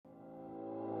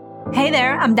Hey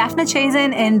there, I'm Daphne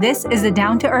Chazen, and this is the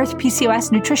Down to Earth PCOS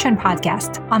Nutrition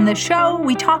Podcast. On the show,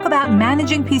 we talk about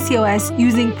managing PCOS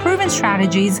using proven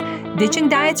strategies, ditching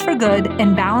diets for good,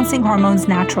 and balancing hormones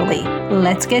naturally.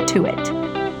 Let's get to it.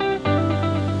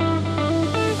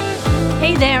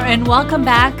 Hey there, and welcome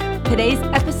back. Today's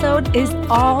episode is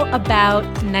all about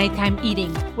nighttime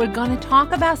eating. We're going to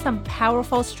talk about some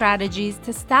powerful strategies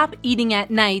to stop eating at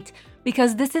night,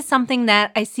 because this is something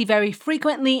that I see very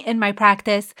frequently in my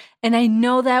practice, and I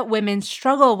know that women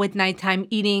struggle with nighttime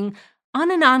eating on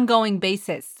an ongoing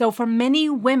basis. So for many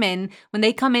women, when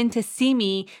they come in to see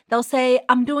me, they'll say,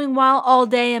 I'm doing well all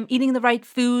day, I'm eating the right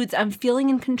foods, I'm feeling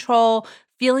in control,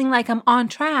 feeling like I'm on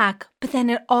track, but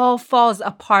then it all falls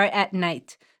apart at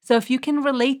night. So if you can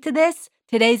relate to this,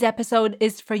 today's episode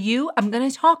is for you. I'm going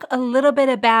to talk a little bit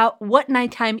about what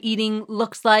nighttime eating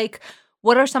looks like.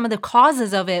 What are some of the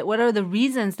causes of it? What are the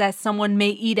reasons that someone may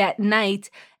eat at night?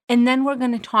 And then we're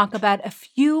going to talk about a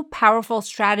few powerful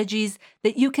strategies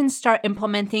that you can start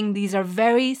implementing. These are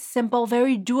very simple,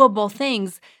 very doable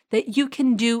things that you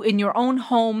can do in your own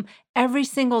home every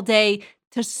single day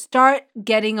to start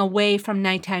getting away from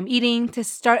nighttime eating, to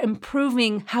start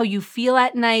improving how you feel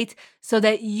at night so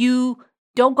that you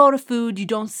don't go to food, you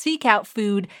don't seek out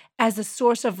food as a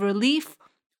source of relief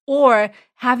or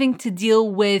having to deal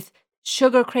with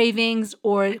sugar cravings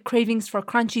or cravings for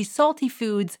crunchy, salty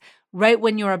foods right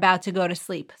when you're about to go to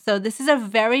sleep. So this is a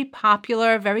very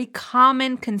popular, very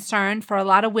common concern for a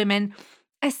lot of women,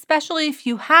 especially if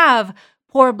you have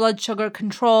poor blood sugar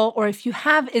control or if you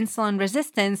have insulin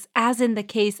resistance, as in the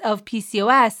case of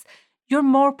PCOS. You're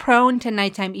more prone to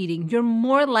nighttime eating. You're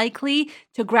more likely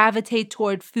to gravitate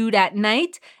toward food at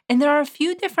night. And there are a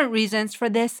few different reasons for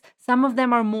this. Some of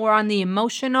them are more on the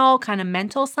emotional, kind of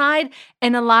mental side,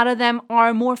 and a lot of them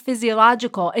are more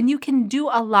physiological. And you can do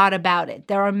a lot about it.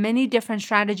 There are many different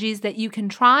strategies that you can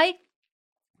try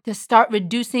to start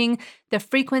reducing the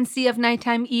frequency of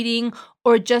nighttime eating,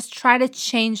 or just try to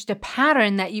change the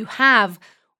pattern that you have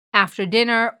after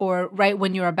dinner or right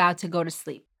when you're about to go to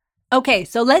sleep. Okay,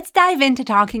 so let's dive into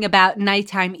talking about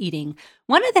nighttime eating.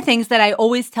 One of the things that I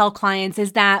always tell clients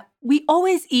is that we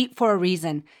always eat for a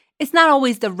reason. It's not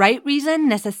always the right reason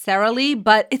necessarily,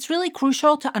 but it's really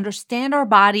crucial to understand our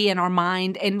body and our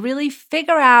mind and really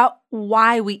figure out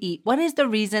why we eat. What is the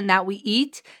reason that we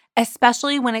eat,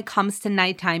 especially when it comes to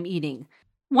nighttime eating?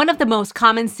 One of the most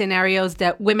common scenarios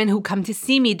that women who come to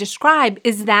see me describe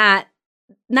is that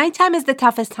nighttime is the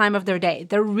toughest time of their day.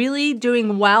 They're really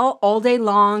doing well all day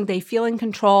long. They feel in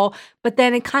control, but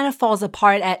then it kind of falls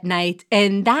apart at night.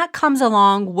 And that comes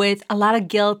along with a lot of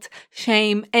guilt,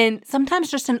 shame, and sometimes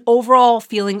just an overall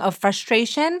feeling of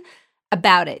frustration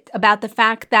about it, about the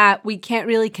fact that we can't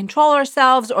really control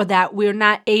ourselves or that we're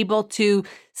not able to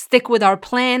stick with our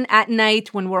plan at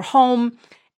night when we're home.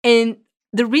 And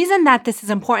the reason that this is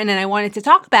important, and I wanted to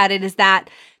talk about it, is that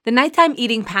the nighttime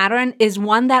eating pattern is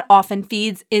one that often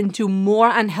feeds into more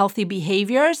unhealthy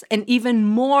behaviors and even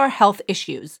more health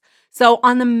issues. So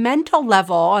on the mental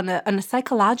level, on a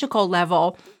psychological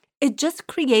level, it just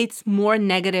creates more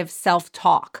negative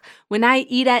self-talk. When I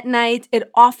eat at night, it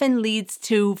often leads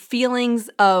to feelings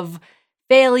of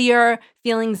failure,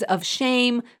 feelings of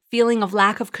shame, feeling of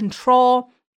lack of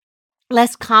control,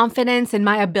 less confidence in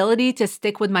my ability to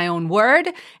stick with my own word.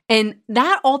 And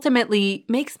that ultimately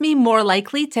makes me more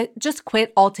likely to just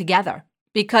quit altogether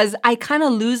because I kind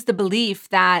of lose the belief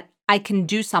that I can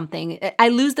do something. I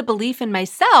lose the belief in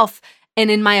myself and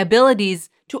in my abilities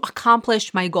to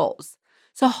accomplish my goals.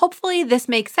 So hopefully this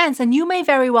makes sense, and you may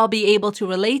very well be able to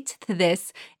relate to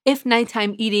this if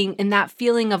nighttime eating and that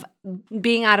feeling of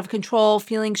being out of control,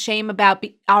 feeling shame about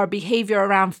our behavior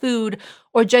around food,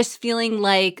 or just feeling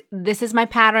like this is my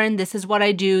pattern, this is what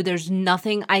I do, there's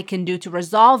nothing I can do to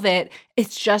resolve it,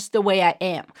 it's just the way I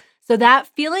am. So that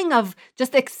feeling of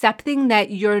just accepting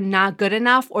that you're not good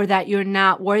enough or that you're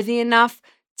not worthy enough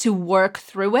to work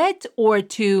through it or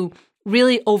to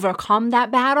really overcome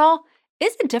that battle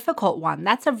is a difficult one.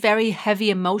 That's a very heavy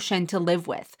emotion to live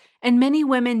with. And many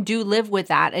women do live with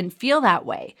that and feel that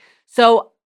way.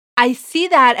 So I see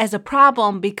that as a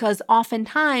problem because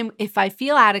oftentimes if I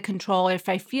feel out of control, if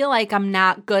I feel like I'm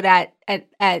not good at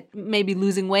maybe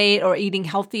losing weight or eating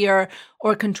healthier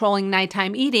or controlling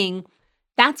nighttime eating,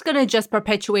 that's going to just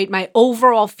perpetuate my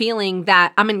overall feeling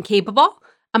that I'm incapable.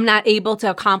 I'm not able to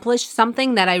accomplish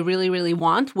something that I really, really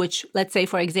want, which let's say,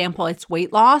 for example, it's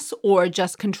weight loss or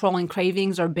just controlling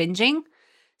cravings or binging.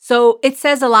 So it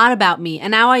says a lot about me.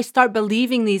 And now I start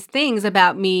believing these things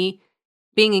about me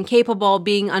being incapable,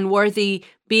 being unworthy,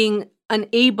 being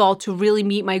unable to really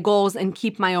meet my goals and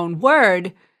keep my own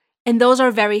word. And those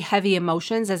are very heavy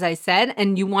emotions, as I said,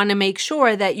 and you want to make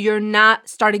sure that you're not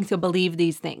starting to believe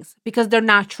these things because they're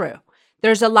not true.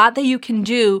 There's a lot that you can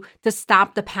do to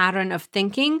stop the pattern of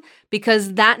thinking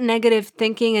because that negative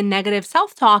thinking and negative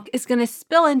self-talk is going to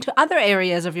spill into other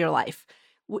areas of your life.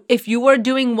 If you were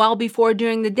doing well before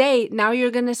during the day, now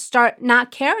you're going to start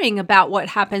not caring about what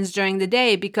happens during the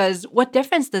day because what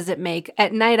difference does it make?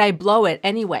 At night, I blow it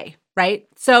anyway, right?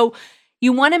 So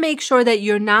you want to make sure that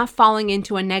you're not falling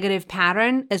into a negative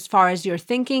pattern as far as your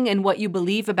thinking and what you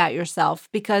believe about yourself,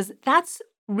 because that's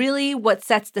really what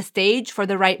sets the stage for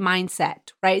the right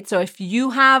mindset, right? So if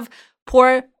you have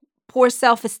poor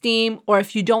self-esteem, or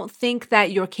if you don't think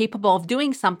that you're capable of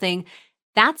doing something,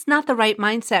 that's not the right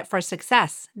mindset for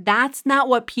success. That's not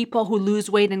what people who lose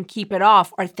weight and keep it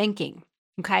off are thinking,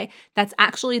 okay? That's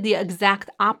actually the exact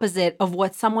opposite of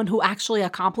what someone who actually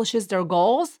accomplishes their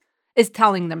goals is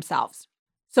telling themselves.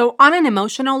 So on an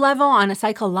emotional level, on a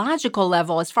psychological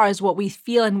level, as far as what we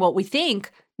feel and what we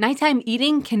think, nighttime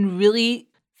eating can really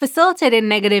facilitate a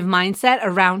negative mindset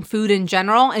around food in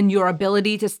general and your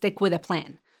ability to stick with a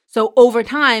plan. So over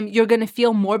time, you're going to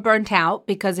feel more burnt out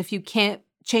because if you can't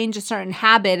change a certain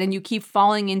habit and you keep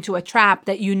falling into a trap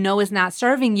that you know is not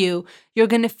serving you, you're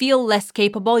going to feel less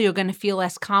capable, you're going to feel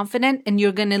less confident, and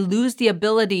you're going to lose the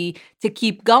ability to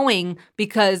keep going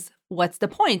because what's the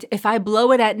point? If I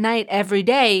blow it at night every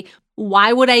day,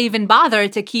 why would I even bother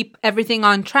to keep everything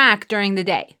on track during the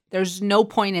day? There's no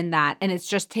point in that. And it's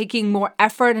just taking more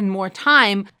effort and more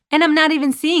time. And I'm not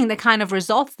even seeing the kind of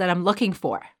results that I'm looking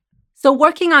for. So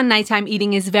working on nighttime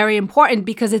eating is very important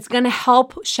because it's going to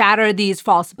help shatter these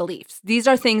false beliefs. These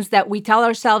are things that we tell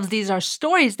ourselves. These are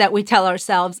stories that we tell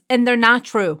ourselves, and they're not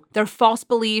true. They're false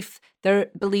beliefs. They're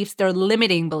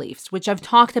limiting beliefs, which I've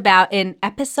talked about in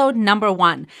episode number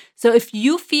 1. So if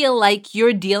you feel like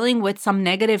you're dealing with some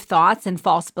negative thoughts and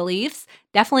false beliefs,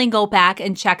 definitely go back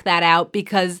and check that out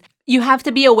because you have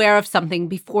to be aware of something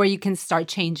before you can start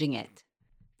changing it.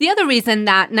 The other reason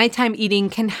that nighttime eating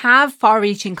can have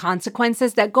far-reaching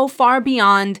consequences that go far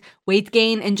beyond weight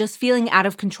gain and just feeling out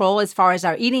of control as far as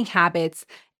our eating habits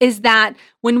is that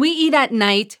when we eat at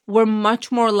night, we're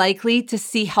much more likely to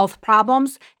see health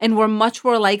problems and we're much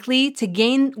more likely to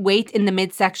gain weight in the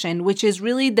midsection, which is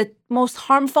really the most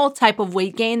harmful type of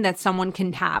weight gain that someone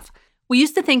can have. We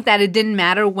used to think that it didn't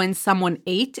matter when someone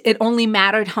ate, it only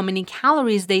mattered how many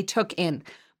calories they took in.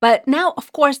 But now,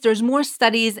 of course, there's more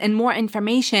studies and more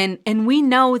information, and we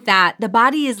know that the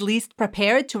body is least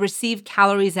prepared to receive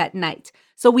calories at night.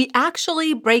 So we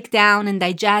actually break down and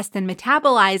digest and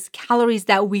metabolize calories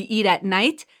that we eat at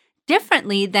night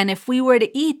differently than if we were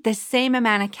to eat the same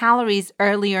amount of calories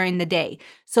earlier in the day.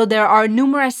 So there are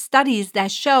numerous studies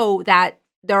that show that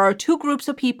there are 2 groups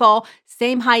of people,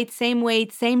 same height, same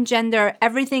weight, same gender,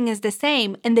 everything is the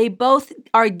same, and they both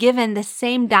are given the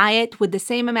same diet with the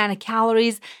same amount of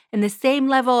calories and the same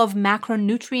level of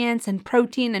macronutrients and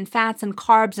protein and fats and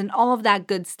carbs and all of that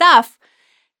good stuff.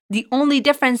 The only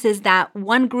difference is that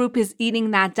one group is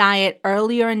eating that diet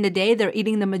earlier in the day. They're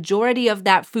eating the majority of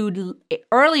that food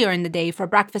earlier in the day for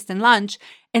breakfast and lunch.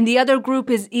 And the other group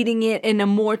is eating it in a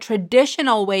more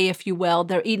traditional way, if you will.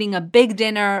 They're eating a big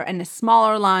dinner and a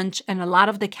smaller lunch, and a lot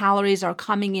of the calories are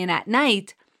coming in at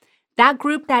night. That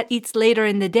group that eats later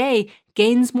in the day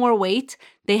gains more weight.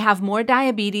 They have more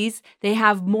diabetes. They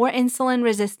have more insulin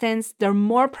resistance. They're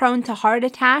more prone to heart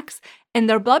attacks, and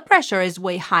their blood pressure is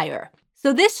way higher.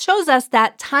 So this shows us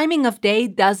that timing of day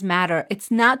does matter.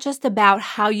 It's not just about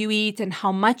how you eat and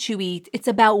how much you eat. It's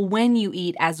about when you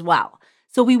eat as well.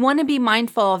 So we want to be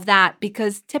mindful of that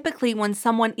because typically when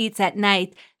someone eats at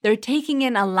night, they're taking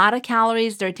in a lot of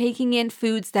calories. They're taking in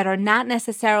foods that are not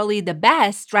necessarily the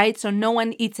best, right? So no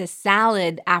one eats a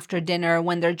salad after dinner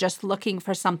when they're just looking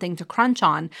for something to crunch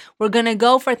on. We're going to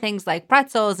go for things like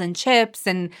pretzels and chips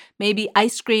and maybe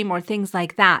ice cream or things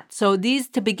like that. So these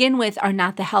to begin with are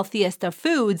not the healthiest of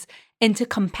foods. And to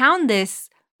compound this,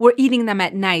 we're eating them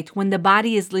at night when the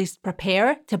body is least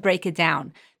prepared to break it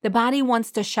down. The body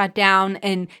wants to shut down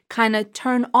and kind of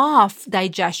turn off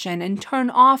digestion and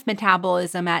turn off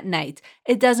metabolism at night.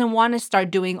 It doesn't want to start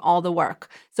doing all the work.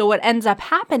 So what ends up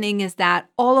happening is that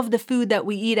all of the food that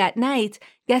we eat at night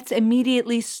gets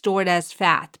immediately stored as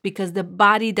fat because the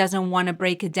body doesn't want to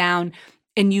break it down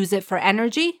and use it for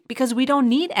energy because we don't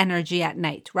need energy at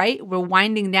night, right? We're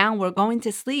winding down, we're going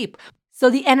to sleep. So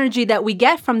the energy that we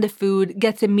get from the food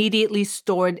gets immediately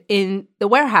stored in the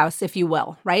warehouse, if you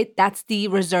will, right? That's the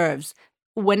reserves.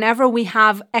 Whenever we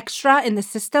have extra in the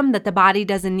system that the body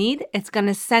doesn't need, it's going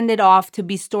to send it off to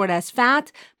be stored as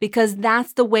fat because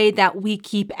that's the way that we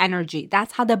keep energy.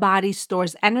 That's how the body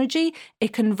stores energy.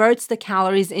 It converts the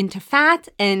calories into fat,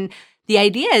 and the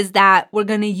idea is that we're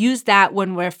going to use that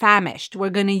when we're famished. We're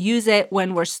going to use it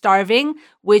when we're starving,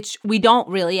 which we don't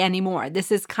really anymore.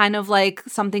 This is kind of like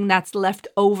something that's left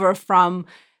over from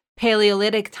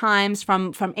Paleolithic times,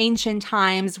 from ancient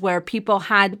times, where people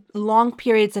had long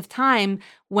periods of time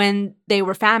when they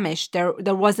were famished.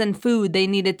 There wasn't food. They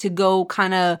needed to go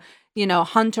kind of,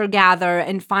 hunt or gather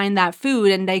and find that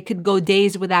food, and they could go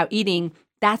days without eating.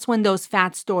 That's when those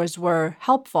fat stores were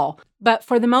helpful. But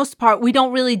for the most part, we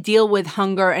don't really deal with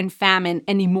hunger and famine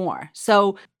anymore.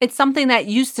 So it's something that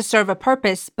used to serve a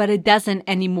purpose, but it doesn't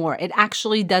anymore. It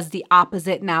actually does the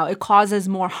opposite now. It causes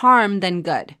more harm than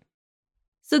good.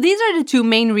 So these are the two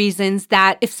main reasons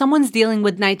that if someone's dealing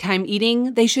with nighttime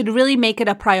eating, they should really make it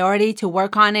a priority to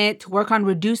work on it, to work on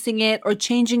reducing it or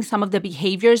changing some of the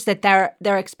behaviors that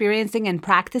they're experiencing and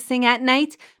practicing at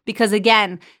night. Because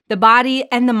again, the body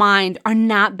and the mind are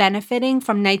not benefiting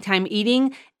from nighttime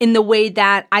eating in the way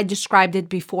that I described it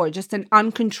before. Just an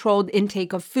uncontrolled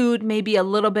intake of food, maybe a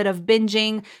little bit of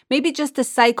binging, maybe just a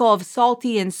cycle of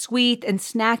salty and sweet and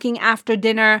snacking after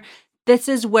dinner. This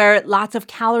is where lots of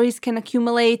calories can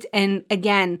accumulate. And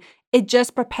again, it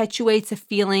just perpetuates a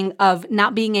feeling of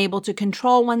not being able to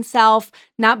control oneself,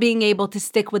 not being able to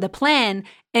stick with a plan.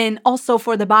 And also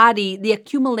for the body, the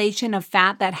accumulation of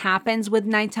fat that happens with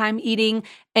nighttime eating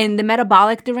and the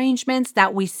metabolic derangements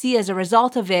that we see as a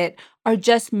result of it are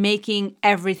just making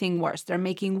everything worse. They're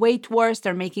making weight worse.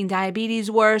 They're making diabetes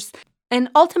worse. And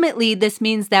ultimately, this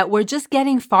means that we're just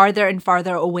getting farther and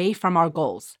farther away from our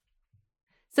goals.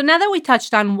 So now that we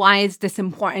touched on why is this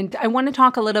important, I want to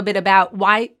talk a little bit about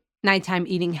why nighttime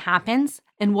eating happens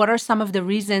and what are some of the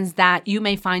reasons that you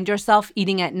may find yourself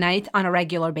eating at night on a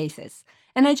regular basis.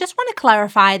 And I just want to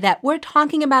clarify that we're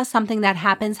talking about something that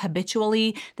happens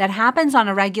habitually, that happens on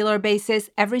a regular basis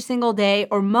every single day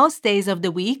or most days of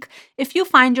the week. If you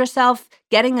find yourself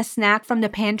getting a snack from the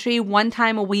pantry one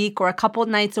time a week or a couple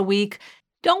nights a week,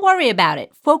 don't worry about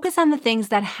it. Focus on the things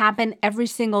that happen every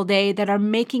single day that are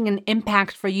making an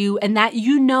impact for you and that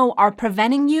you know are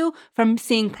preventing you from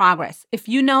seeing progress. If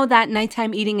you know that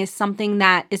nighttime eating is something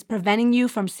that is preventing you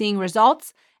from seeing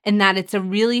results and that it's a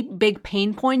really big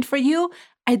pain point for you,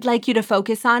 I'd like you to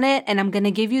focus on it, and I'm going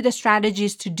to give you the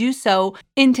strategies to do so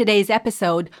in today's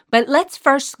episode. But let's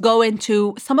first go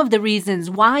into some of the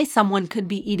reasons why someone could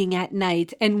be eating at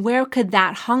night and where could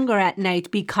that hunger at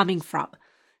night be coming from.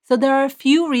 So there are a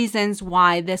few reasons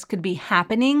why this could be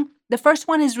happening. The first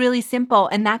one is really simple,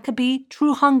 and that could be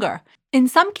true hunger. In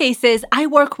some cases, I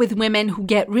work with women who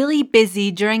get really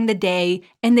busy during the day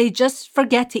and they just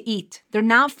forget to eat. They're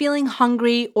not feeling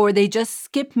hungry or they just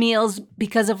skip meals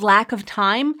because of lack of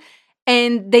time.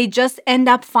 And they just end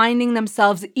up finding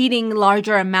themselves eating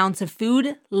larger amounts of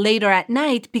food later at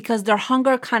night because their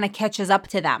hunger kind of catches up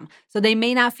to them. So they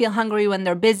may not feel hungry when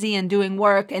they're busy and doing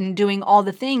work and doing all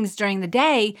the things during the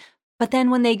day. But then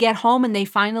when they get home and they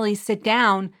finally sit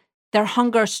down, their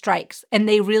hunger strikes and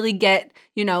they really get,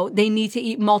 they need to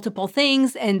eat multiple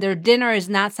things and their dinner is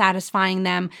not satisfying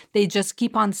them. They just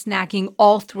keep on snacking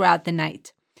all throughout the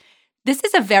night. This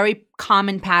is a very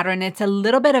common pattern. It's a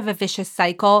little bit of a vicious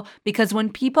cycle because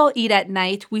when people eat at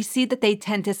night, we see that they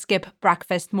tend to skip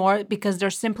breakfast more because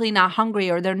they're simply not hungry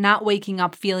or they're not waking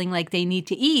up feeling like they need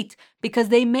to eat because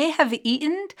they may have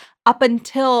eaten up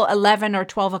until 11 or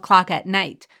 12 o'clock at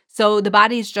night. So the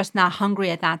body is just not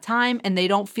hungry at that time and they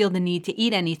don't feel the need to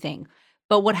eat anything.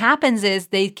 But what happens is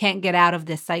they can't get out of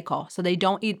this cycle. So they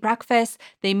don't eat breakfast.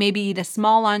 They maybe eat a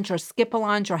small lunch or skip a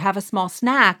lunch or have a small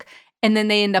snack. And then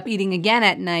they end up eating again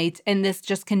at night, and this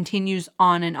just continues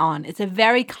on and on. It's a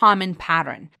very common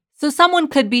pattern. So someone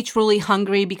could be truly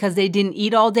hungry because they didn't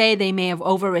eat all day. They may have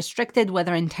over-restricted,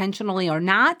 whether intentionally or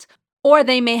not. Or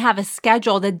they may have a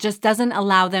schedule that just doesn't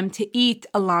allow them to eat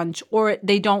a lunch, or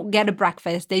they don't get a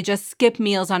breakfast. They just skip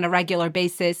meals on a regular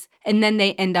basis, and then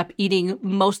they end up eating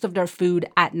most of their food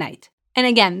at night. And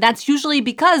again, that's usually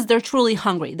because they're truly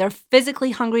hungry. They're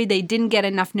physically hungry. They didn't get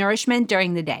enough nourishment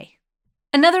during the day.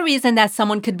 Another reason that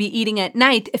someone could be eating at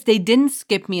night if they didn't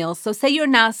skip meals. So say you're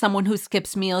not someone who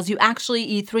skips meals, you actually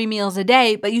eat 3 meals a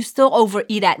day, but you still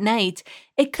overeat at night.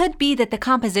 It could be that the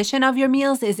composition of your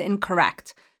meals is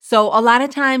incorrect. So a lot of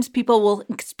times people will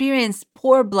experience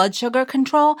poor blood sugar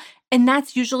control, and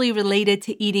that's usually related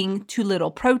to eating too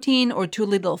little protein or too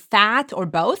little fat or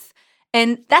both.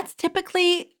 And that's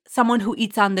typically someone who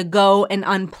eats on the go and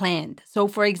unplanned. So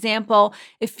for example,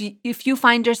 if you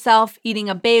find yourself eating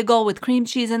a bagel with cream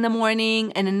cheese in the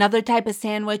morning and another type of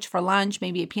sandwich for lunch,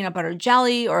 maybe a peanut butter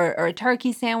jelly or a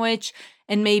turkey sandwich,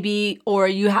 or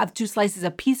you have 2 slices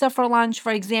of pizza for lunch,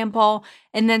 for example,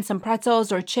 and then some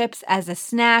pretzels or chips as a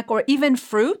snack or even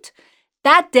fruit,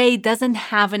 that day doesn't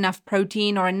have enough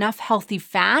protein or enough healthy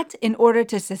fat in order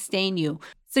to sustain you.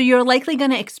 So you're likely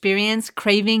going to experience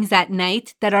cravings at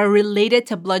night that are related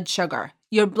to blood sugar.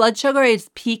 Your blood sugar is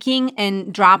peaking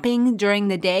and dropping during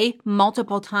the day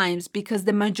multiple times because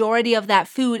the majority of that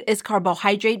food is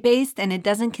carbohydrate based and it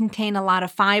doesn't contain a lot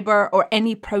of fiber or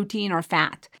any protein or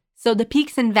fat. So the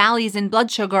peaks and valleys in blood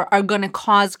sugar are going to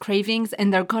cause cravings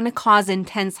and they're going to cause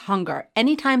intense hunger.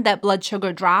 Anytime that blood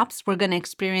sugar drops, we're going to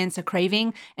experience a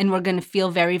craving and we're going to feel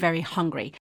very, very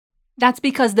hungry. That's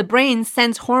because the brain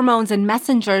sends hormones and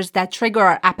messengers that trigger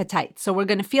our appetite. So we're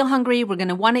going to feel hungry, we're going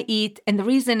to want to eat. And the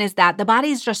reason is that the body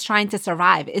is just trying to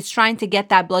survive. It's trying to get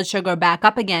that blood sugar back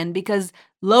up again because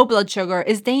low blood sugar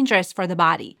is dangerous for the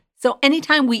body. So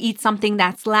anytime we eat something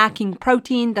that's lacking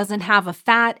protein, doesn't have a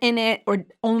fat in it, or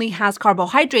only has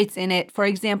carbohydrates in it, for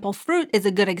example, fruit is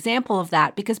a good example of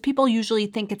that because people usually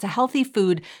think it's a healthy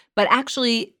food, but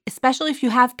actually, especially if you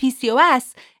have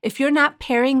PCOS, if you're not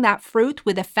pairing that fruit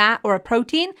with a fat or a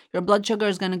protein, your blood sugar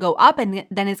is going to go up and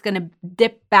then it's going to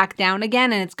dip back down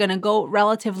again and it's going to go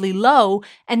relatively low,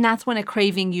 and that's when a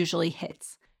craving usually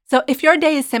hits. So if your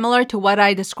day is similar to what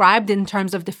I described in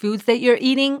terms of the foods that you're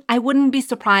eating, I wouldn't be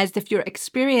surprised if you're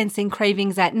experiencing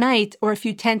cravings at night or if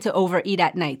you tend to overeat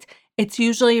at night. It's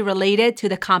usually related to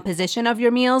the composition of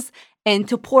your meals and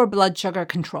to poor blood sugar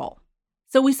control.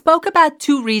 So we spoke about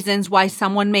 2 reasons why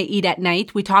someone may eat at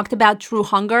night. We talked about true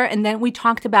hunger, and then we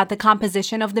talked about the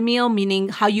composition of the meal, meaning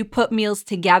how you put meals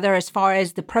together as far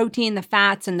as the protein, the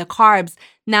fats, and the carbs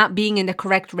not being in the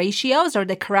correct ratios or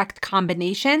the correct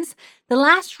combinations. The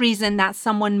last reason that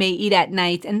someone may eat at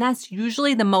night, and that's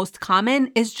usually the most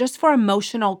common, is just for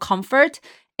emotional comfort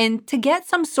and to get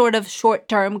some sort of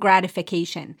short-term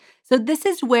gratification. So this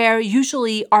is where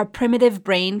usually our primitive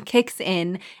brain kicks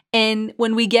in, and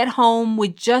when we get home, we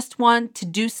just want to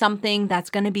do something that's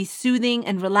going to be soothing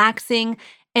and relaxing.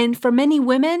 And for many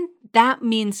women, that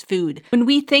means food. When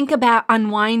we think about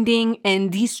unwinding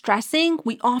and de-stressing,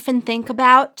 we often think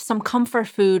about some comfort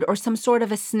food or some sort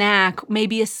of a snack,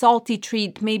 maybe a salty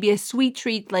treat, maybe a sweet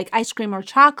treat like ice cream or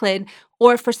chocolate.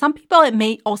 Or for some people, it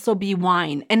may also be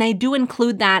wine. And I do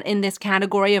include that in this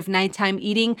category of nighttime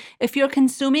eating. If you're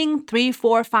consuming 3,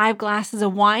 4, 5 glasses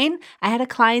of wine, I had a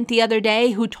client the other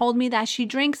day who told me that she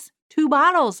drinks 2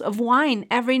 bottles of wine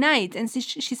every night. And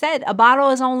she said a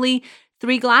bottle is only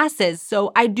 3 glasses.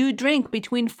 So I do drink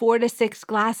between 4 to 6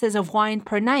 glasses of wine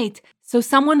per night. So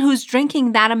someone who's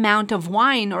drinking that amount of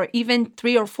wine, or even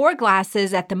 3 or 4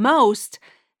 glasses at the most,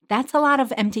 that's a lot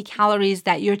of empty calories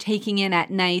that you're taking in at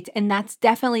night. And that's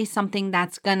definitely something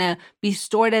that's going to be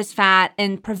stored as fat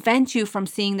and prevent you from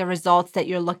seeing the results that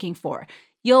you're looking for.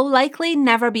 You'll likely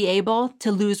never be able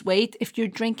to lose weight if you're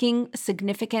drinking a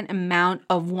significant amount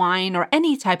of wine or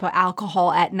any type of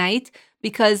alcohol at night,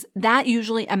 because that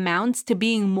usually amounts to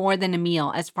being more than a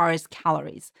meal as far as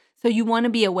calories. So you want to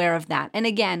be aware of that. And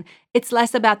again, it's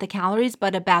less about the calories,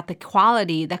 but about the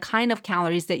quality, the kind of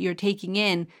calories that you're taking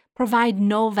in provide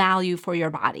no value for your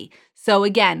body. So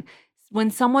again,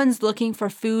 when someone's looking for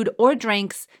food or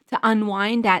drinks to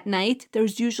unwind at night,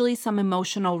 there's usually some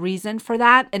emotional reason for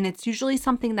that. And it's usually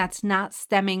something that's not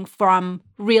stemming from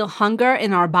real hunger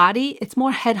in our body. It's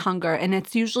more head hunger. And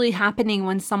it's usually happening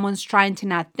when someone's trying to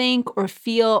not think or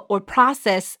feel or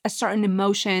process a certain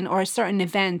emotion or a certain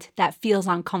event that feels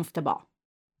uncomfortable.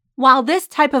 While this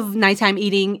type of nighttime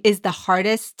eating is the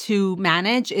hardest to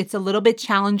manage, it's a little bit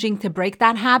challenging to break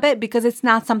that habit because it's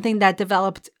not something that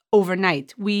developed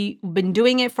overnight. We've been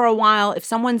doing it for a while. If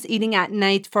someone's eating at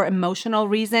night for emotional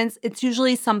reasons, it's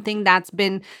usually something that's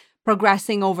been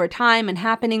progressing over time and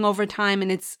happening over time,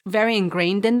 and it's very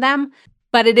ingrained in them.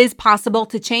 But it is possible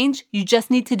to change. You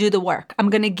just need to do the work. I'm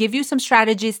going to give you some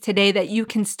strategies today that you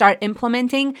can start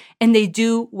implementing, and they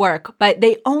do work. But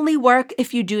they only work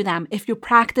if you do them, if you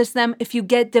practice them, if you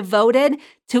get devoted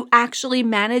to actually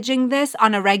managing this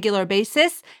on a regular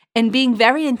basis and being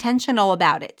very intentional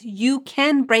about it. You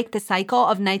can break the cycle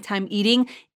of nighttime eating,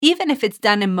 even if it's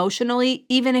done emotionally,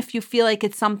 even if you feel like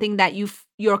it's something that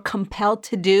you're compelled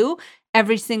to do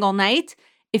every single night.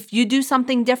 If you do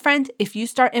something different, if you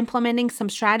start implementing some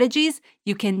strategies,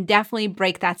 you can definitely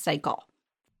break that cycle.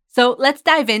 So let's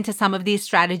dive into some of these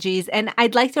strategies. And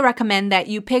I'd like to recommend that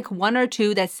you pick 1 or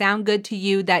 2 that sound good to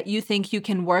you, that you think you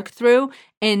can work through,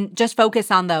 and just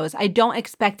focus on those. I don't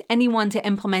expect anyone to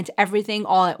implement everything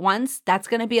all at once. That's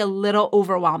going to be a little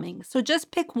overwhelming. So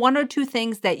just pick 1 or 2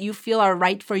 things that you feel are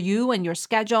right for you and your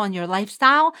schedule and your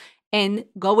lifestyle, and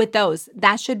go with those.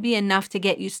 That should be enough to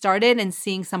get you started and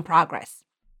seeing some progress.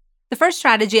 The first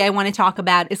strategy I want to talk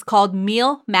about is called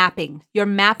meal mapping. You're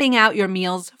mapping out your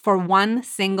meals for one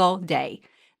single day.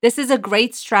 This is a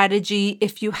great strategy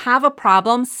if you have a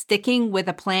problem sticking with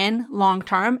a plan long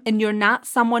term and you're not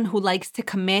someone who likes to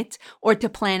commit or to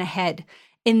plan ahead.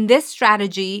 In this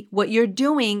strategy, what you're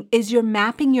doing is you're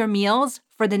mapping your meals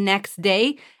for the next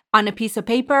day on a piece of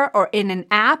paper or in an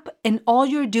app, and all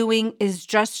you're doing is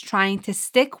just trying to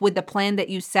stick with the plan that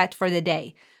you set for the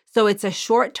day. So it's a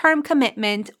short-term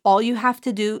commitment. All you have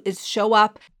to do is show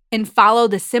up and follow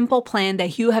the simple plan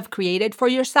that you have created for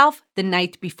yourself the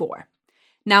night before.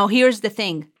 Now, here's the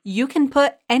thing. You can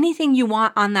put anything you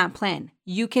want on that plan.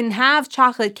 You can have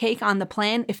chocolate cake on the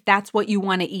plan if that's what you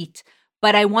want to eat.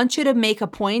 But I want you to make a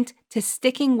point to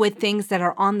sticking with things that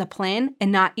are on the plan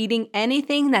and not eating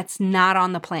anything that's not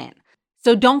on the plan.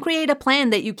 So don't create a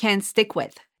plan that you can't stick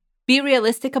with. Be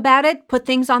realistic about it. Put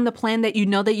things on the plan that you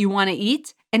know that you want to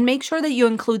eat, and make sure that you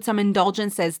include some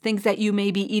indulgences, things that you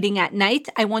may be eating at night.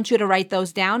 I want you to write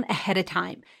those down ahead of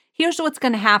time. Here's what's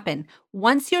going to happen.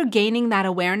 Once you're gaining that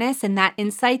awareness and that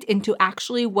insight into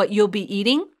actually what you'll be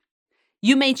eating,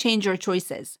 you may change your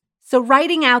choices. So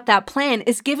writing out that plan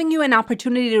is giving you an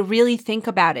opportunity to really think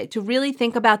about it, to really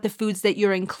think about the foods that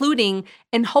you're including.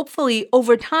 And hopefully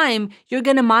over time, you're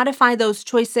going to modify those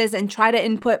choices and try to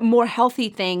input more healthy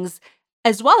things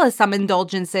as well as some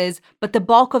indulgences. But the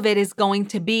bulk of it is going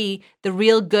to be the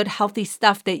real good, healthy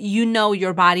stuff that you know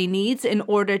your body needs in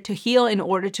order to heal, in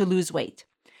order to lose weight.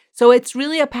 So it's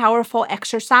really a powerful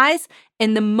exercise.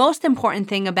 And the most important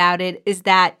thing about it is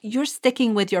that you're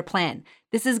sticking with your plan.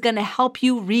 This is going to help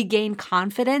you regain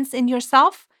confidence in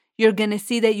yourself. You're going to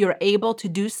see that you're able to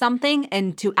do something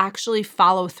and to actually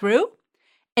follow through.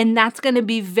 And that's going to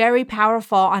be very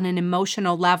powerful on an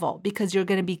emotional level because you're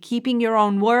going to be keeping your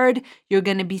own word. You're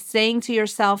going to be saying to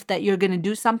yourself that you're going to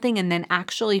do something and then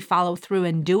actually follow through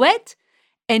and do it.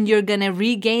 And you're going to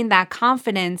regain that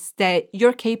confidence that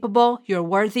you're capable, you're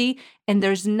worthy, and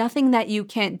there's nothing that you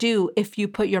can't do if you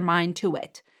put your mind to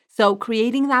it. So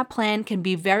creating that plan can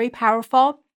be very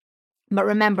powerful. But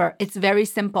remember, it's very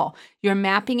simple. You're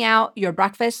mapping out your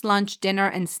breakfast, lunch, dinner,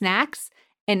 and snacks.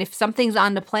 And if something's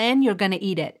on the plan, you're going to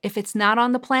eat it. If it's not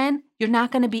on the plan, you're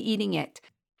not going to be eating it.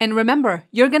 And remember,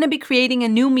 you're going to be creating a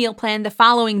new meal plan the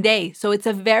following day. So it's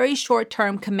a very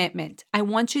short-term commitment. I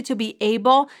want you to be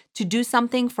able to do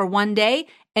something for one day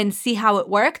and see how it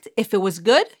worked. If it was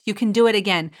good, you can do it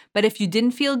again. But if you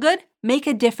didn't feel good, make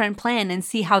a different plan and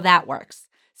see how that works.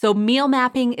 So meal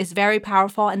mapping is very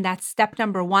powerful, and that's step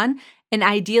number 1. And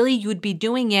ideally, you would be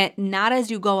doing it not as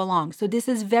you go along. So this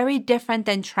is very different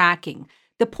than tracking.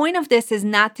 The point of this is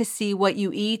not to see what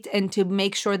you eat and to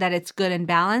make sure that it's good and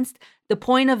balanced. The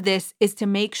point of this is to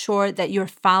make sure that you're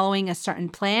following a certain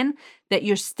plan, that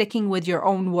you're sticking with your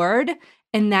own word,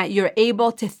 and that you're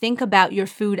able to think about your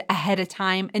food ahead of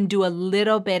time and do a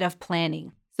little bit of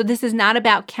planning. So this is not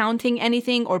about counting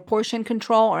anything or portion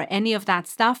control or any of that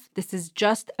stuff. This is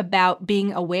just about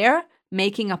being aware,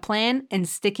 making a plan, and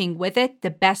sticking with it the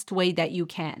best way that you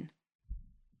can.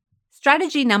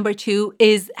 Strategy number 2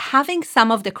 is having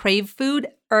some of the crave food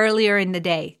earlier in the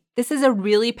day. This is a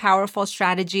really powerful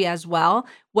strategy as well.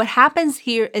 What happens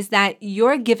here is that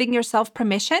you're giving yourself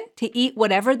permission to eat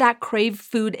whatever that crave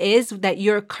food is that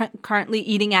you're currently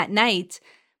eating at night,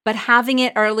 but having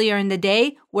it earlier in the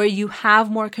day where you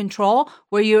have more control,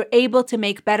 where you're able to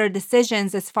make better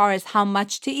decisions as far as how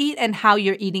much to eat and how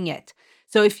you're eating it.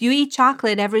 So if you eat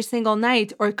chocolate every single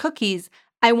night or cookies,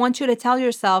 I want you to tell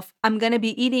yourself, I'm going to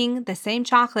be eating the same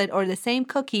chocolate or the same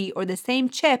cookie or the same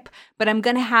chip, but I'm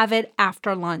going to have it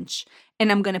after lunch.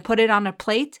 And I'm going to put it on a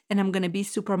plate and I'm going to be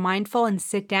super mindful and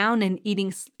sit down and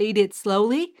eat it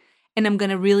slowly. And I'm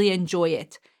going to really enjoy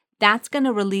it. That's going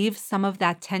to relieve some of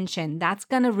that tension. That's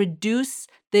going to reduce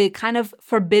the kind of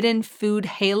forbidden food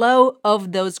halo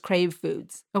of those crave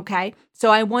foods. Okay.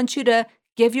 So I want you to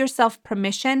give yourself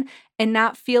permission and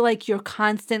not feel like you're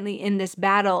constantly in this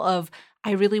battle of,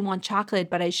 I really want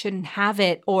chocolate, but I shouldn't have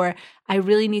it, or I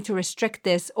really need to restrict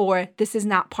this, or this is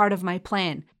not part of my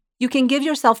plan. You can give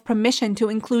yourself permission to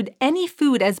include any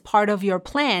food as part of your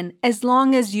plan as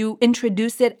long as you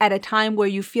introduce it at a time where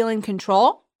you feel in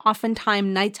control. Oftentimes,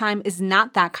 nighttime is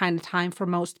not that kind of time for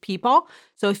most people.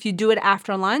 So if you do it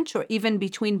after lunch or even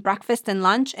between breakfast and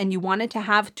lunch and you wanted to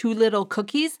have 2 little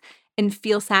cookies and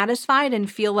feel satisfied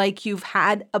and feel like you've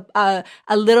had a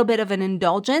little bit of an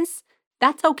indulgence,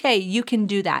 that's okay. You can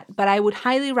do that. But I would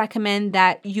highly recommend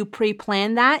that you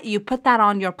pre-plan that. You put that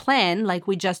on your plan like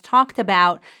we just talked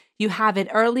about. You have it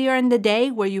earlier in the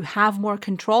day where you have more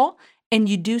control, and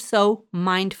you do so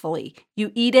mindfully.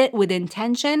 You eat it with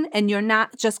intention, and you're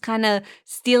not just kind of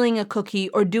stealing a cookie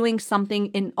or doing something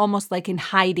in almost like in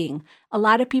hiding. A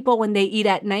lot of people, when they eat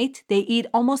at night, they eat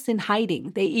almost in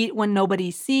hiding. They eat when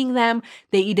nobody's seeing them,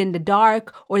 they eat in the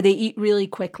dark, or they eat really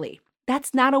quickly.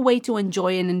 That's not a way to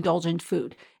enjoy an indulgent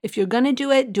food. If you're going to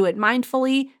do it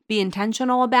mindfully, be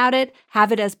intentional about it,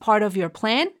 have it as part of your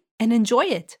plan, and enjoy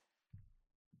it.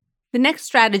 The next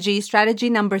strategy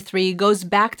number 3, goes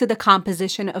back to the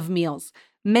composition of meals.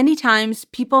 Many times,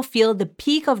 people feel the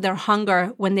peak of their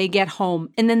hunger when they get home,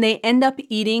 and then they end up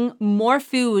eating more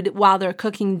food while they're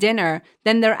cooking dinner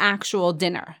than their actual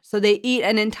dinner. So they eat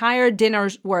an entire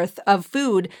dinner's worth of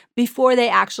food before they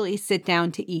actually sit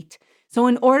down to eat. So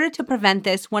in order to prevent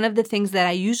this, one of the things that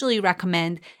I usually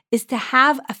recommend is to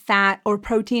have a fat or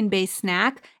protein-based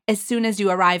snack as soon as you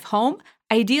arrive home,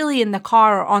 ideally in the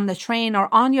car or on the train or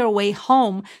on your way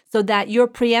home, so that you're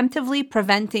preemptively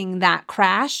preventing that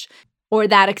crash or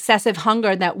that excessive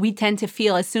hunger that we tend to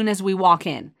feel as soon as we walk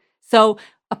in. So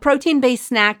a protein-based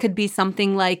snack could be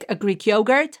something like a Greek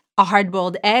yogurt, a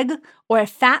hard-boiled egg, or a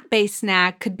fat-based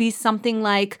snack could be something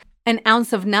like an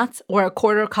ounce of nuts or a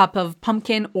quarter cup of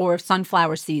pumpkin or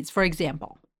sunflower seeds, for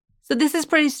example. So this is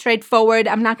pretty straightforward.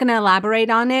 I'm not going to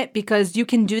elaborate on it because you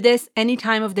can do this any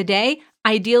time of the day.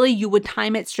 Ideally, you would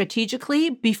time it strategically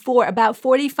before about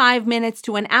 45 minutes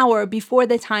to an hour before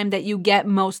the time that you get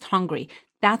most hungry.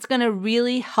 That's going to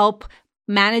really help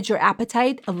manage your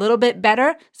appetite a little bit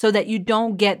better so that you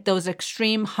don't get those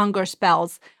extreme hunger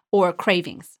spells or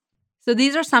cravings. So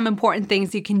these are some important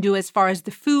things you can do as far as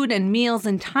the food and meals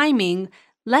and timing.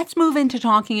 Let's move into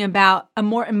talking about a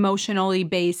more emotionally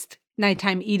based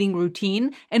nighttime eating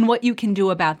routine and what you can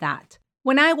do about that.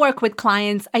 When I work with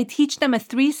clients, I teach them a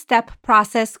 3-step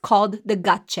process called the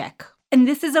gut check. And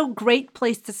this is a great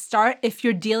place to start if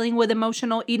you're dealing with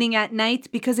emotional eating at night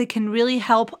because it can really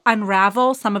help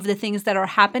unravel some of the things that are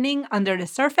happening under the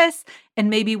surface and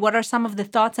maybe what are some of the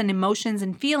thoughts and emotions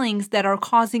and feelings that are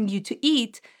causing you to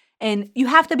eat. And you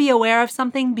have to be aware of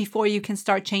something before you can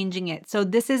start changing it. So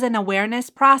this is an awareness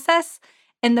process.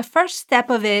 And the first step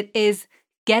of it is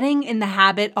getting in the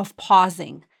habit of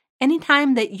pausing.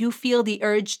 Anytime that you feel the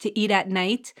urge to eat at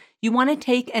night, you want to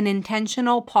take an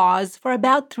intentional pause for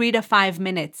about 3 to 5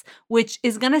 minutes, which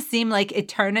is going to seem like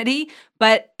eternity,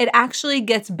 but it actually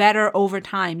gets better over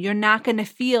time. You're not going to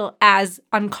feel as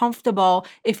uncomfortable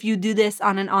if you do this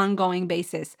on an ongoing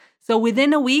basis. So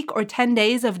within a week or 10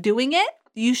 days of doing it,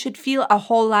 you should feel a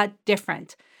whole lot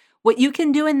different. What you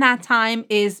can do in that time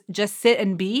is just sit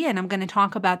and be, and I'm going to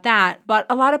talk about that. But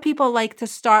a lot of people like to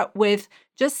start with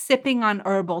just sipping on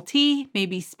herbal tea,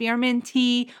 maybe spearmint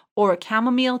tea or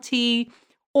chamomile tea,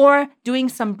 or doing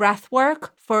some breath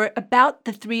work for about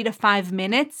the 3 to 5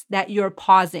 minutes that you're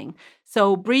pausing.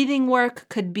 So breathing work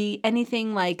could be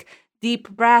anything like deep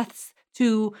breaths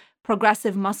to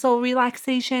progressive muscle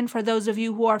relaxation for those of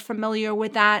you who are familiar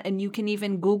with that, and you can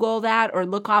even Google that or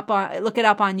look it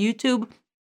up on YouTube.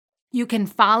 You can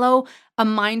follow a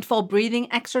mindful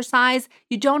breathing exercise.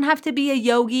 You don't have to be a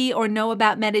yogi or know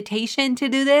about meditation to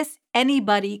do this.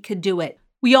 Anybody could do it.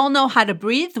 We all know how to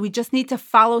breathe. We just need to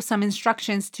follow some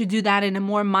instructions to do that in a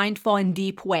more mindful and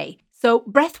deep way. So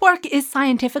breathwork is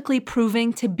scientifically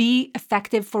proven to be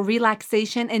effective for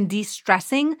relaxation and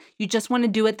de-stressing. You just want to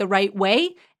do it the right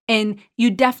way. And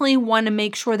you definitely want to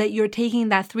make sure that you're taking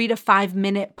that 3 to 5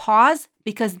 minute pause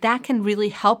because that can really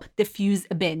help diffuse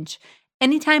a binge.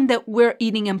 Anytime that we're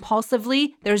eating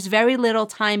impulsively, there's very little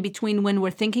time between when we're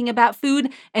thinking about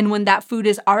food and when that food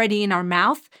is already in our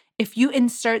mouth. If you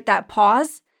insert that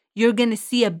pause, you're going to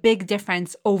see a big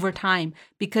difference over time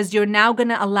because you're now going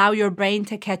to allow your brain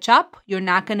to catch up. You're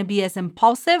not going to be as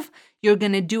impulsive. You're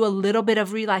going to do a little bit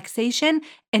of relaxation,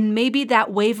 and maybe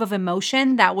that wave of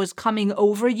emotion that was coming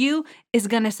over you is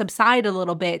going to subside a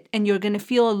little bit, and you're going to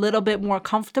feel a little bit more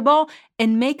comfortable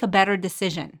and make a better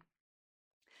decision.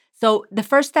 So the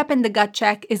first step in the gut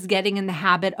check is getting in the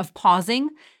habit of pausing.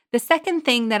 The second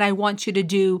thing that I want you to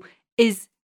do is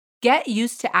get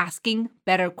used to asking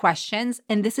better questions.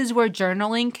 And this is where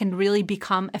journaling can really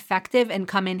become effective and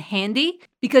come in handy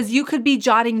because you could be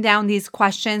jotting down these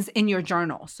questions in your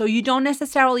journal. So you don't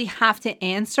necessarily have to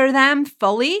answer them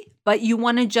fully, but you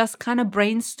want to just kind of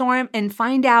brainstorm and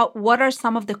find out what are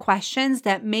some of the questions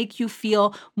that make you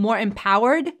feel more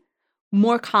empowered,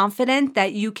 more confident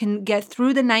that you can get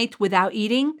through the night without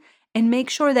eating, and make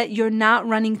sure that you're not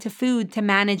running to food to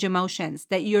manage emotions,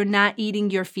 that you're not eating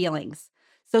your feelings.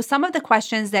 So some of the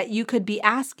questions that you could be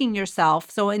asking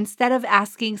yourself, so instead of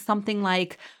asking something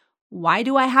like, why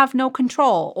do I have no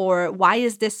control? Or why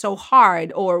is this so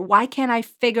hard? Or why can't I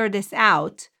figure this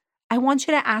out? I want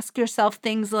you to ask yourself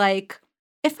things like,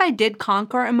 if I did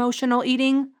conquer emotional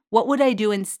eating, what would I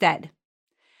do instead?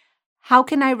 How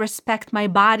can I respect my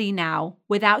body now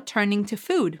without turning to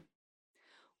food?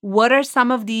 What are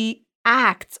some of the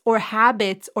acts or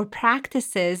habits or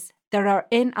practices that are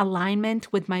in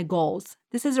alignment with my goals?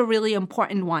 This is a really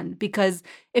important one because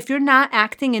if you're not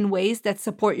acting in ways that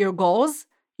support your goals,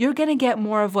 you're going to get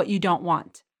more of what you don't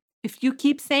want. If you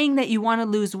keep saying that you want to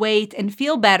lose weight and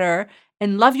feel better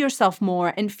and love yourself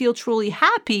more and feel truly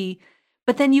happy,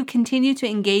 but then you continue to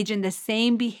engage in the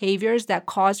same behaviors that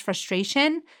cause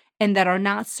frustration and that are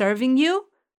not serving you,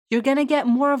 you're going to get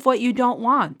more of what you don't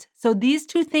want. So these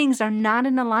two things are not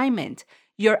in alignment.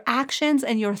 Your actions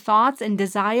and your thoughts and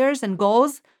desires and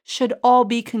goals should all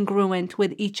be congruent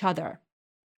with each other.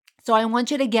 So I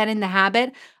want you to get in the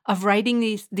habit of writing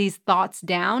these thoughts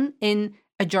down in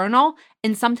a journal.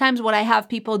 And sometimes what I have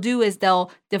people do is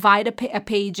they'll divide a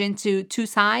page into two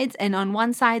sides. And on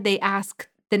one side, they ask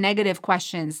the negative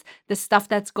questions, the stuff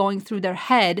that's going through their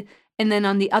head. And then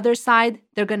on the other side,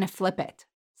 they're going to flip it.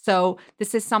 So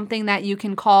this is something that you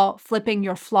can call flipping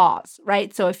your flaws,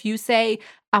 right? So if you say,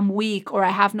 I'm weak or I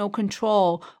have no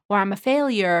control or I'm a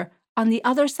failure, on the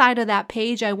other side of that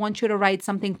page, I want you to write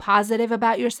something positive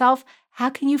about yourself.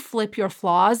 How can you flip your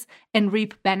flaws and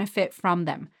reap benefit from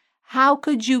them? How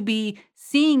could you be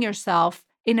seeing yourself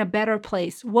in a better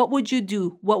place? What would you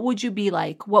do? What would you be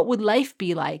like? What would life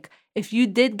be like if you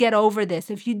did get over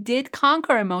this? If you did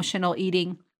conquer emotional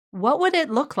eating, what would it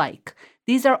look like?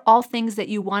 These are all things that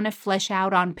you want to flesh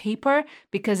out on paper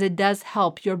because it does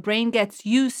help. Your brain gets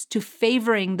used to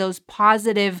favoring those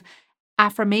positive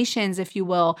affirmations, if you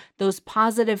will, those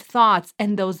positive thoughts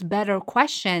and those better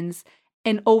questions.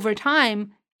 And over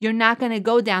time, you're not going to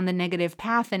go down the negative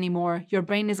path anymore. Your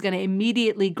brain is going to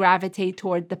immediately gravitate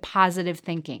toward the positive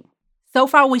thinking. So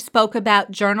far, we spoke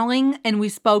about journaling and we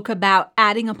spoke about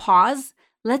adding a pause.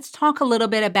 Let's talk a little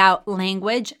bit about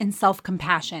language and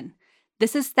self-compassion.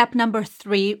 This is step number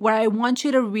 3, where I want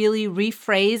you to really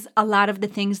rephrase a lot of the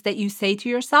things that you say to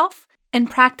yourself and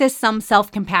practice some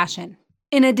self-compassion.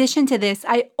 In addition to this,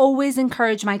 I always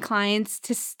encourage my clients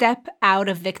to step out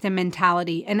of victim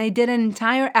mentality. And I did an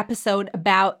entire episode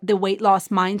about the weight loss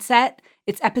mindset.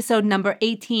 It's episode number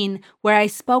 18, where I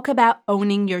spoke about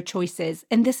owning your choices.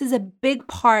 And this is a big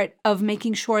part of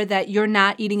making sure that you're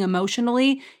not eating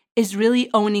emotionally, is really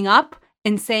owning up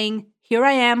and saying, here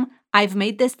I am. I've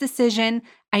made this decision.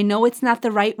 I know it's not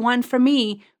the right one for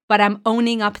me, but I'm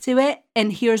owning up to it.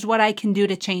 And here's what I can do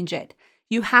to change it.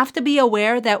 You have to be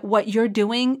aware that what you're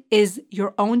doing is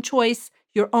your own choice,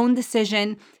 your own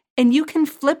decision, and you can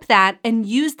flip that and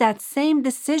use that same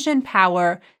decision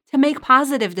power to make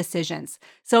positive decisions.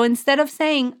 So instead of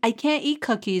saying, I can't eat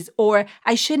cookies or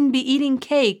I shouldn't be eating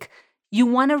cake, you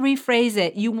want to rephrase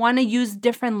it. You want to use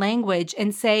different language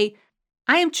and say,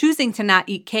 I am choosing to not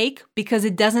eat cake because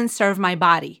it doesn't serve my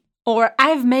body. Or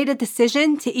I've made a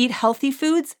decision to eat healthy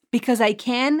foods because I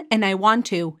can and I want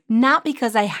to, not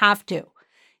because I have to.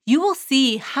 You will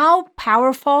see how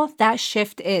powerful that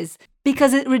shift is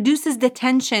because it reduces the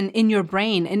tension in your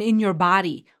brain and in your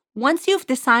body. Once you've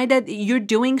decided that you're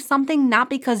doing something not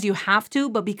because you have to,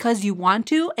 but because you want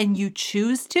to and you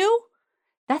choose to,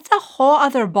 that's a whole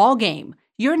other ballgame.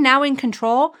 You're now in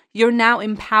control, you're now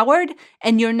empowered,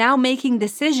 and you're now making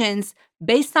decisions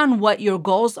based on what your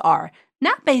goals are,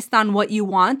 not based on what you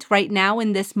want right now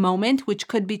in this moment, which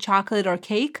could be chocolate or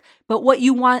cake, but what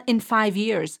you want in 5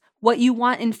 years, what you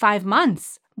want in 5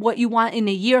 months, what you want in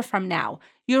a year from now.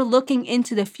 You're looking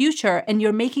into the future and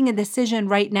you're making a decision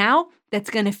right now that's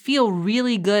going to feel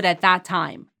really good at that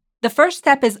time. The first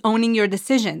step is owning your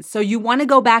decisions. So you want to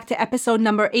go back to episode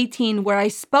number 18 where I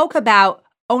spoke about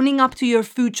owning up to your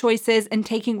food choices and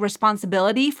taking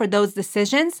responsibility for those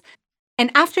decisions.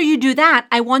 And after you do that,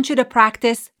 I want you to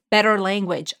practice better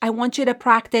language. I want you to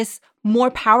practice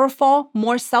more powerful,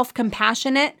 more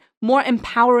self-compassionate, more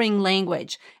empowering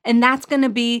language. And that's going to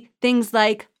be things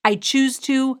like, I choose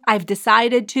to, I've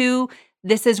decided to,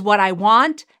 this is what I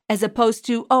want, as opposed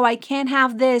to, oh, I can't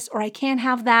have this or I can't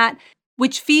have that,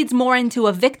 which feeds more into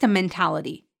a victim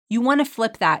mentality. You want to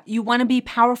flip that. You want to be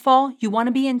powerful, you want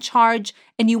to be in charge,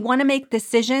 and you want to make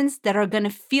decisions that are going to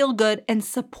feel good and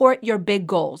support your big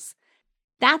goals.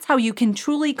 That's how you can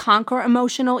truly conquer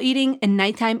emotional eating and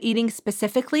nighttime eating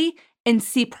specifically and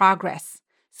see progress.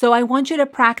 So I want you to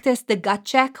practice the gut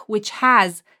check, which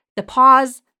has the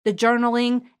pause, the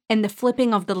journaling, and the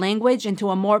flipping of the language into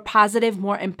a more positive,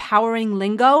 more empowering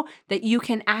lingo that you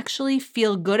can actually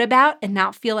feel good about and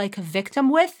not feel like a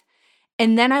victim with.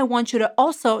 And then I want you to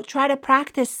also try to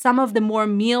practice some of the more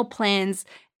meal plans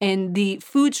and the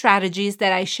food strategies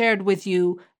that I shared with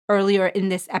you earlier in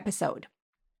this episode.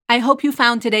 I hope you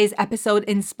found today's episode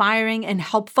inspiring and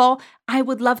helpful. I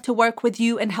would love to work with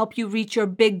you and help you reach your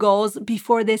big goals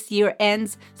before this year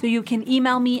ends. So you can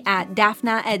email me at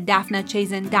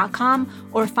daphna@daphnachazen.com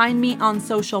or find me on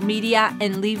social media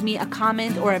and leave me a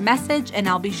comment or a message, and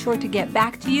I'll be sure to get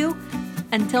back to you.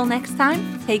 Until next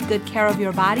time, take good care of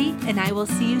your body, and I will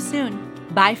see you soon.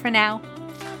 Bye for now.